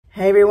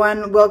Hey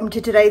everyone, welcome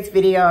to today's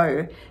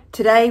video.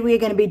 Today we're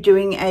going to be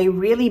doing a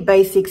really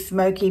basic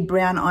smoky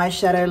brown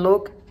eyeshadow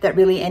look that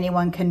really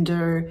anyone can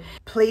do.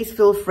 Please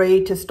feel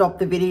free to stop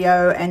the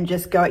video and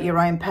just go at your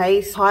own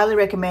pace. Highly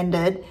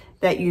recommended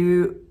that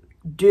you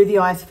do the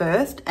eyes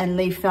first and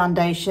leave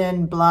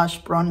foundation,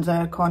 blush,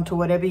 bronzer, contour,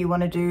 whatever you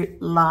want to do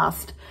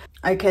last.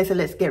 Okay, so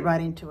let's get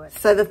right into it.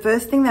 So the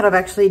first thing that I've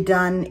actually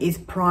done is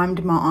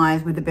primed my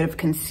eyes with a bit of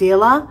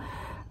concealer.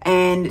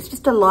 And it's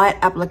just a light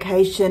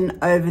application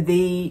over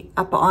the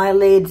upper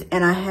eyelids,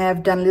 and I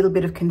have done a little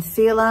bit of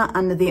concealer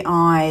under the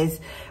eyes.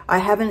 I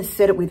haven't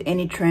set it with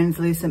any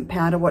translucent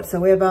powder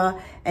whatsoever,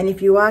 and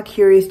if you are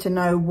curious to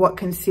know what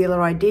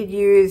concealer I did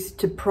use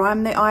to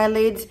prime the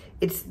eyelids,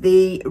 it's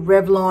the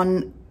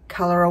Revlon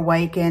Color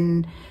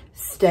Awaken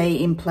Stay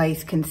in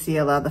Place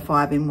Concealer, the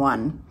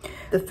 5-in-1.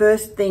 The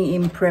first thing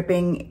in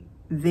prepping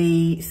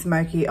the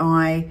smoky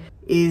eye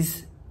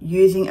is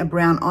using a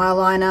brown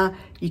eyeliner.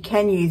 You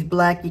can use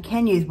black, you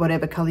can use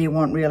whatever color you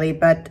want really,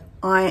 but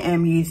I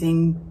am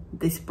using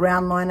this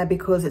brown liner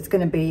because it's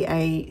going to be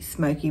a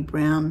smoky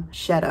brown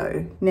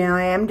shadow. Now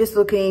I am just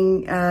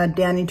looking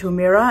down into a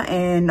mirror,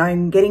 and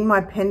I'm getting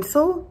my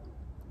pencil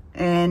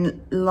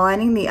and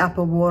lining the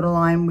upper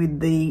waterline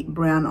with the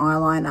brown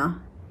eyeliner.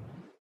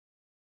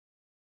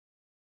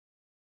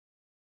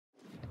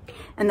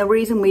 And the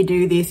reason we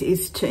do this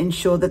is to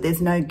ensure that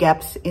there's no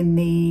gaps in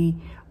the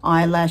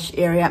eyelash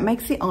area. It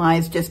makes the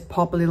eyes just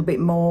pop a little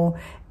bit more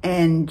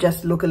and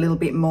just look a little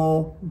bit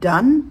more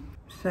done.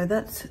 So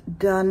that's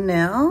done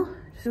now.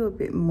 Just do a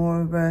bit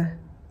more of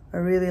I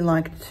really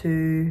like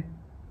to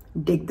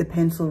dig the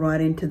pencil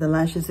right into the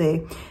lashes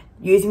there.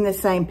 Using the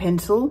same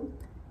pencil,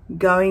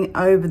 going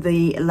over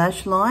the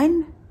lash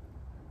line,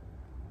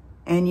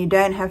 and you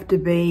don't have to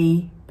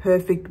be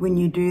perfect when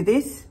you do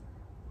this,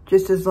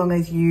 just as long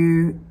as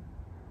you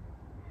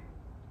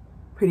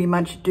pretty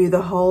much do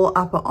the whole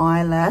upper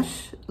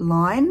eyelash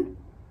line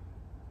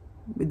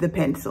with the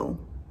pencil.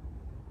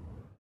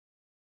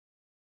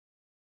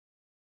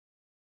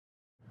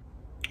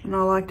 And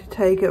I like to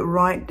take it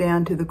right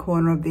down to the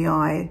corner of the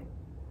eye.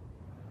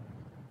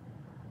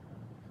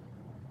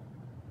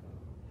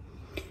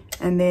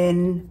 And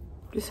then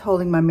just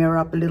holding my mirror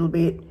up a little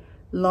bit,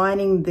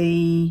 lining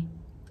the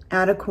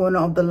outer corner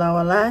of the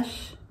lower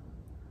lash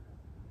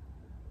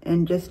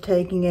and just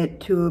taking it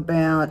to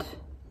about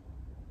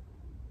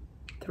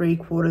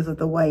 3/4 of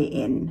the way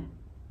in.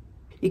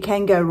 You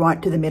can go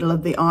right to the middle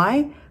of the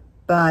eye,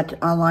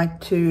 but I like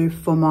to,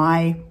 for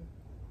my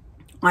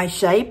eye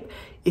shape,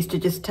 is to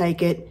just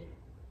take it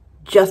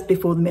just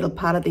before the middle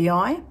part of the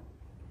eye.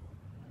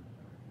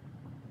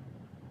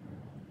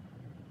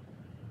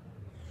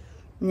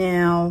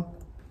 Now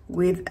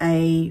with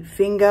a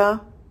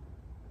finger,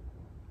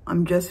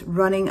 I'm just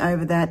running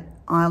over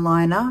that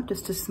eyeliner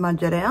just to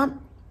smudge it out.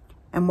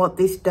 And what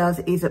this does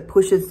is it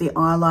pushes the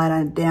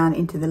eyeliner down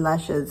into the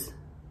lashes.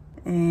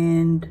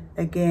 And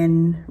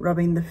again,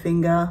 rubbing the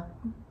finger,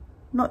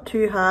 not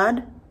too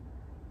hard,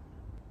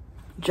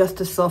 just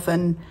to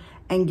soften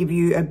and give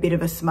you a bit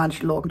of a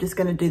smudged look. I'm just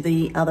going to do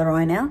the other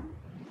eye now.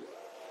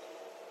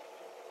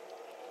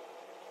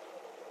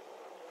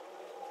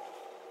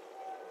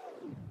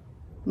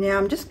 Now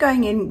I'm just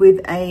going in with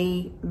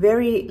a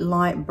very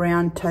light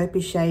brown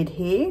taupey shade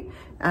here.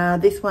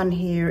 This one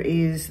here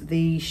is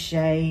the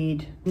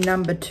shade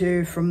number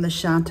 2 from the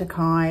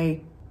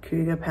CHANTECAILLE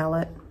Cougar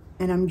palette.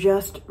 And I'm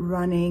just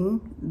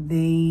running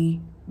the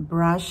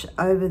brush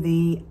over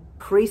the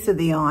crease of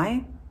the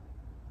eye,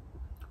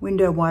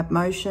 window wipe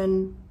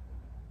motion.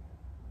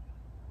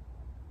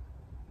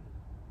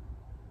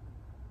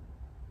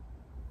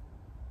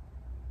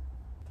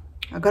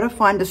 I've got to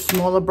find a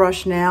smaller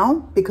brush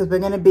now because we're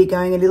going to be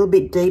going a little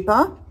bit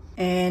deeper.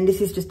 And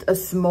this is just a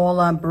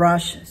smaller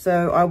brush.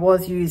 So I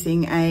was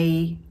using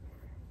a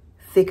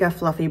thicker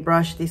fluffy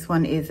brush. This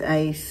one is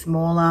a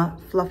smaller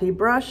fluffy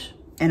brush.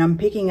 And I'm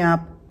picking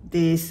up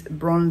this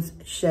bronze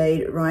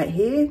shade right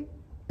here,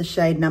 the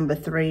shade number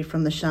 3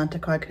 from the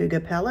CHANTECAILLE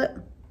Cougar palette,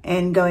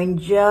 and going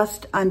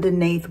just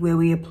underneath where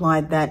we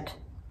applied that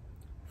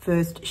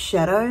first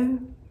shadow,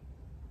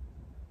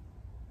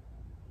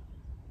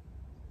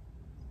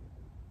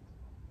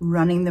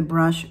 running the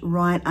brush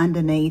right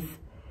underneath,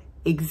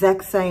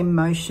 exact same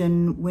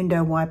motion,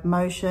 window wipe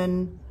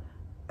motion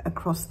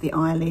across the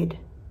eyelid.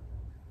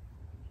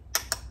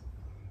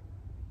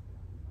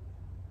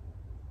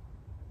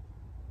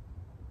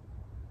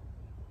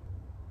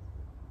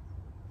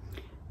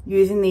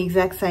 Using the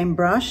exact same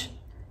brush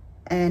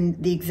and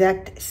the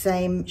exact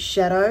same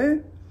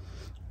shadow,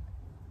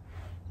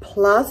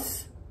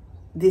 plus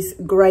this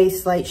grey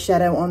slate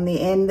shadow on the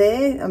end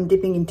there. I'm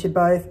dipping into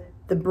both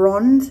the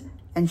bronze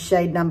and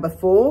shade number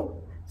 4.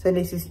 So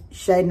this is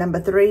shade number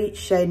 3,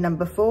 shade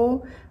number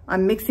 4.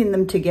 I'm mixing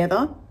them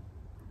together,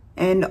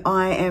 and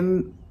I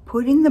am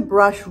putting the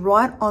brush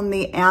right on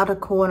the outer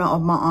corner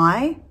of my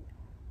eye,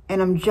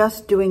 and I'm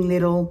just doing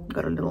little,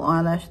 got a little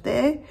eyelash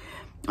there.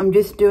 I'm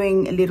just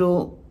doing a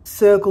little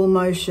circle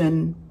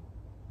motion.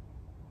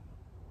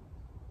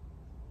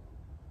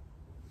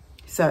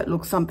 So it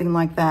looks something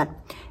like that.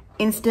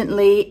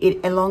 instantly.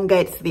 It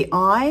elongates the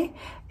eye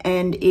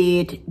and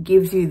it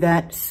gives you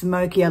that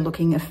smokier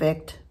looking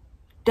effect.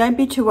 Don't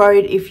be too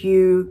worried if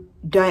you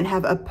don't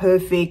have a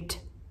perfect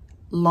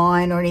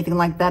line or anything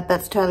like that.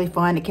 That's totally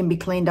fine. It can be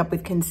cleaned up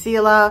with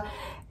concealer,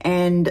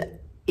 and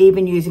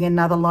even using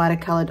another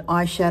lighter colored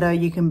eyeshadow,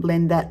 you can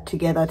blend that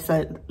together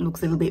so it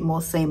looks a little bit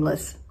more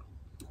seamless.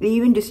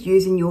 Even just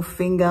using your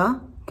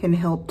finger can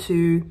help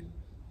to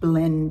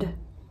blend.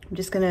 I'm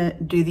just gonna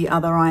do the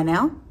other eye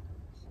now.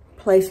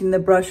 Placing the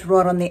brush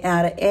right on the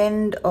outer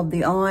end of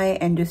the eye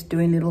and just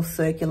doing little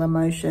circular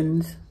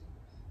motions.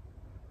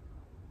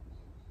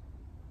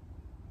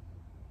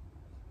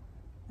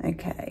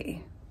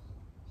 Okay,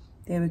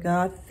 there we go.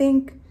 I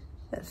think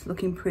that's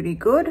looking pretty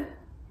good.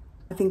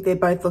 I think they're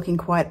both looking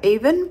quite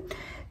even.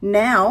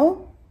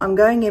 Now I'm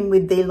going in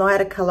with the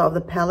lighter color of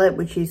the palette,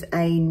 which is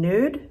a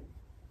nude.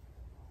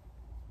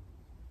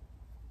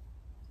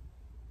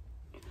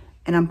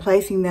 And I'm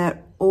placing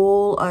that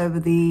all over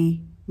the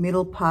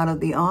middle part of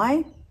the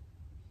eye,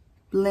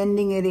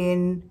 blending it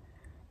in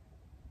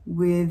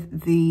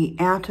with the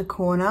outer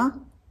corner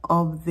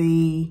of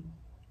the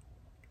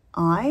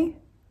eye.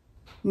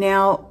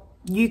 Now,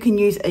 you can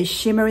use a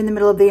shimmer in the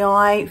middle of the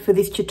eye. For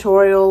this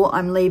tutorial,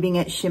 I'm leaving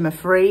it shimmer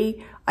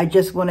free. I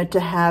just wanted to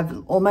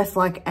have almost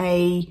like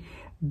a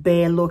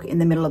bare look in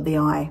the middle of the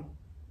eye.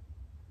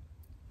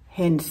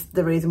 Hence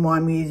the reason why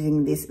I'm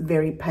using this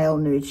very pale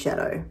nude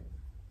shadow.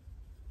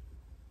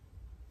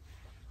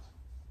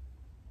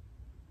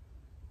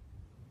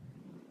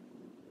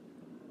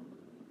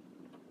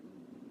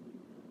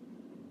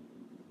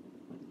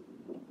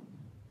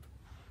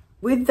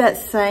 With that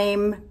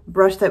same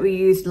brush that we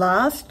used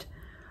last,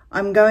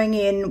 I'm going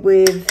in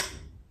with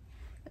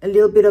a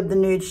little bit of the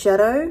nude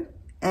shadow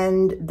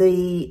and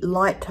the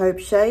light taupe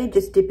shade,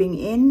 just dipping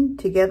in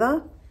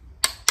together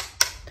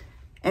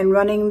and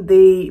running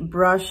the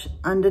brush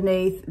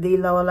underneath the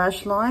lower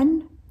lash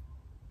line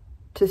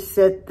to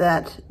set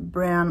that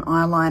brown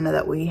eyeliner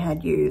that we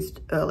had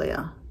used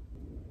earlier.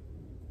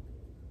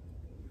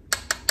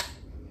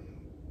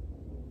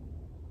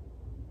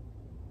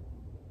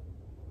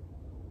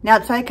 Now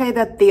it's okay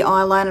that the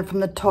eyeliner from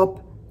the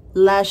top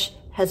lash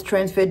has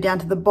transferred down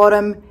to the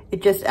bottom.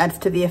 It just adds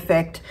to the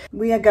effect.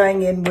 We are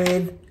going in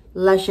with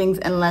lashings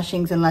and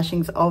lashings and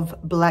lashings of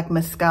black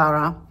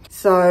mascara.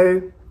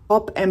 So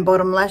top and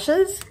bottom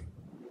lashes.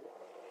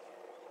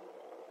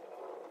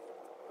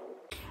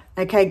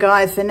 Okay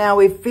guys, so now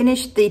we've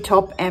finished the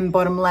top and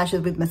bottom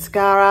lashes with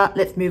mascara.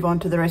 Let's move on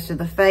to the rest of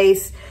the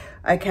face.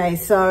 Okay,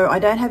 so I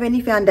don't have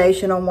any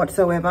foundation on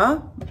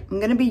whatsoever. I'm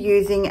going to be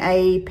using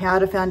a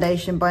powder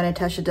foundation by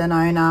NATASHA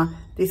DENONA.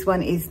 This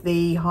one is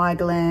the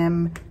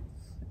HY-GLAM,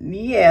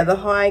 the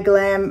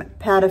HY-GLAM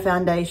powder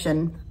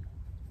foundation.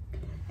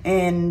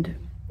 And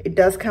it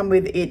does come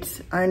with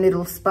its own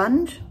little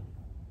sponge.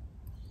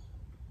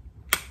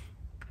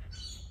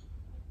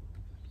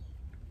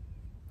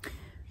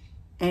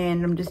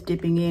 And I'm just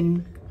dipping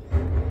in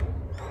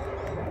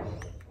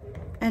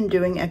and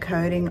doing a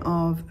coating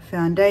of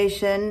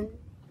foundation.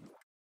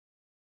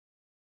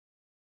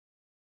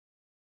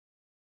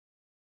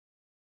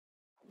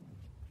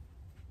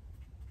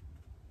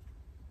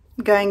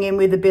 Going in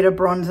with a bit of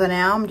bronzer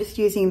now. I'm just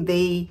using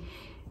the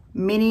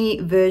mini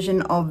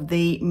version of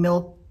the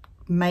Milk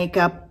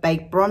Makeup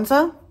Baked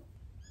Bronzer.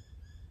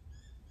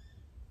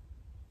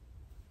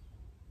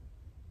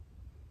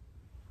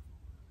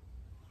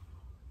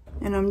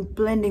 And I'm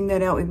blending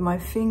that out with my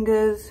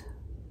fingers.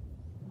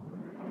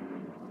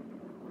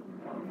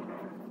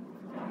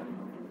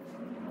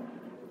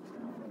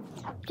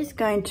 Just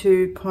going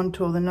to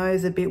contour the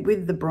nose a bit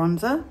with the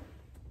bronzer.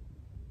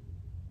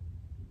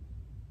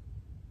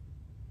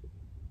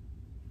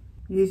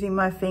 Using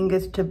my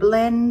fingers to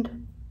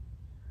blend.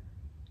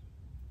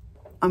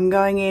 I'm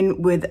going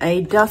in with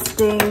a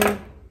dusting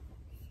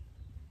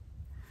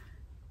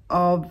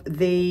of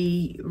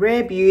the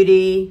Rare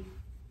Beauty.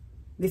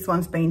 This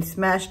one's been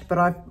smashed, but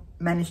I've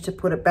managed to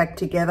put it back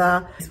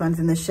together. This one's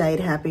in the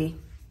shade Happy.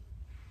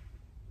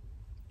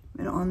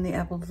 And on the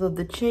apples of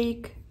the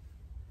cheek.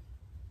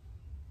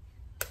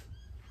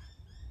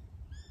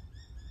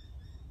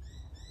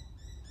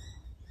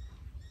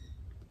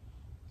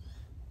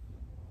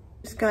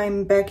 Just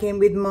going back in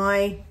with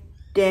my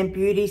damp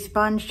beauty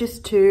sponge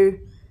just to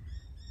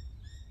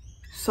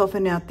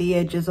soften out the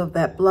edges of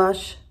that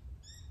blush.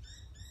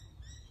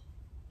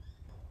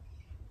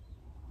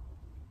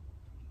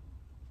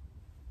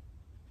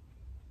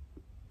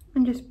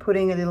 And just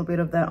putting a little bit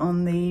of that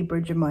on the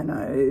bridge of my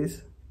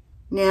nose.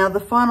 Now the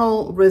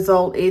final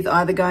result is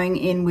either going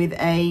in with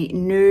a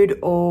nude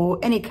or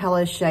any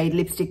color shade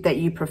lipstick that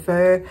you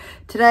prefer.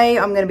 Today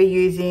I'm going to be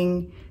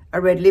using a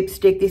red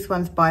lipstick. This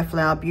one's by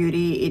Flower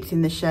Beauty. It's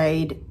in the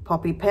shade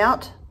Poppy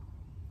Pout.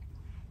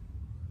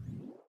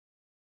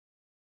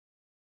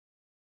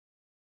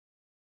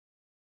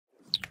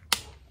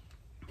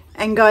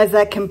 And guys,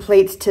 that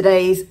completes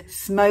today's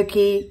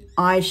smoky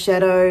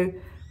eyeshadow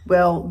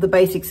well, the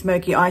basic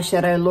smoky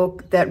eyeshadow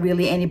look that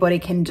really anybody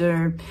can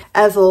do.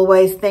 As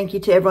always, thank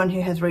you to everyone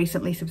who has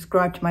recently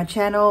subscribed to my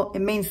channel. It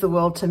means the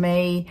world to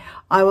me.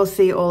 I will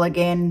see you all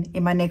again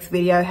in my next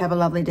video. Have a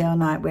lovely day or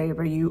night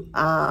wherever you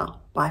are.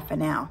 Bye for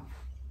now.